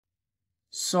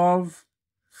solve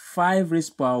 5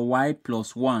 raised to power y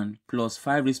plus 1 plus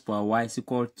 5 raised to power y is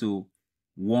equal to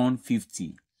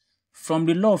 150. From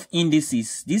the law of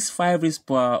indices, this 5 raised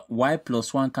to power y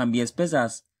plus 1 can be expressed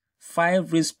as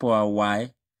 5 raised to power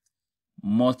y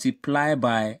multiplied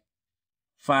by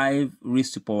 5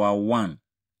 raised to power 1.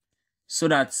 So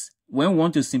that when we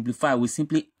want to simplify, we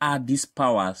simply add these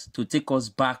powers to take us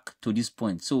back to this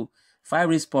point. So 5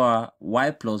 raised to power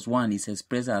y plus 1 is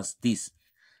expressed as this.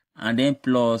 And then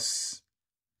plus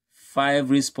 5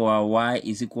 raised to power y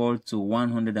is equal to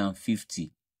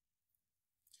 150.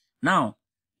 Now,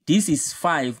 this is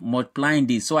 5 multiplying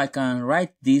this. So I can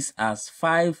write this as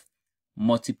 5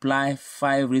 multiply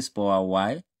 5 raised to power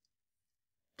y.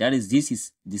 That is, this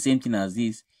is the same thing as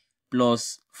this.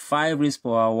 Plus 5 raised to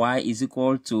power y is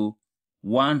equal to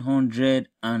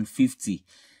 150.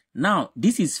 Now,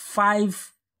 this is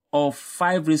 5 of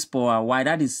 5 raised to power y.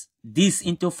 That is this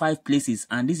into 5 places.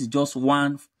 And this is just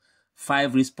 1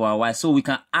 5 raised to power y. So we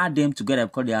can add them together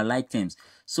because they are like terms.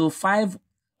 So 5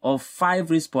 of 5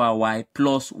 raised to power y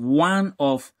plus 1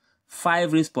 of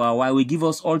 5 raised to power y will give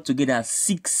us altogether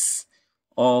 6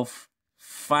 of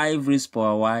 5 raised to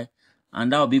power y.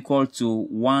 And that will be equal to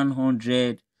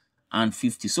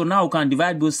 150. So now we can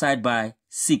divide both sides by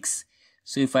 6.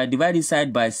 So if I divide this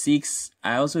side by 6,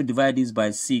 I also divide this by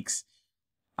 6.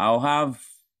 I'll have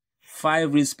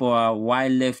 5 raised to power y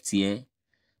left here.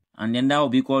 And then that will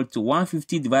be equal to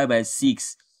 150 divided by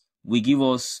 6 will give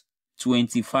us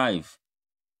 25.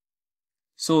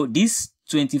 So this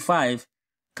 25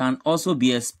 can also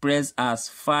be expressed as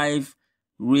 5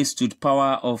 raised to the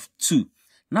power of 2.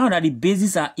 Now that the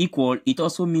bases are equal, it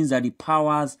also means that the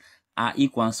powers are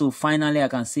equal. So finally, I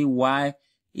can say y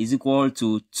is equal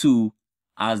to 2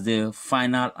 as the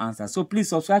final answer. So please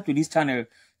subscribe to this channel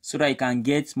so that you can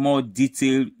get more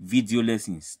detailed video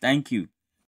lessons. Thank you.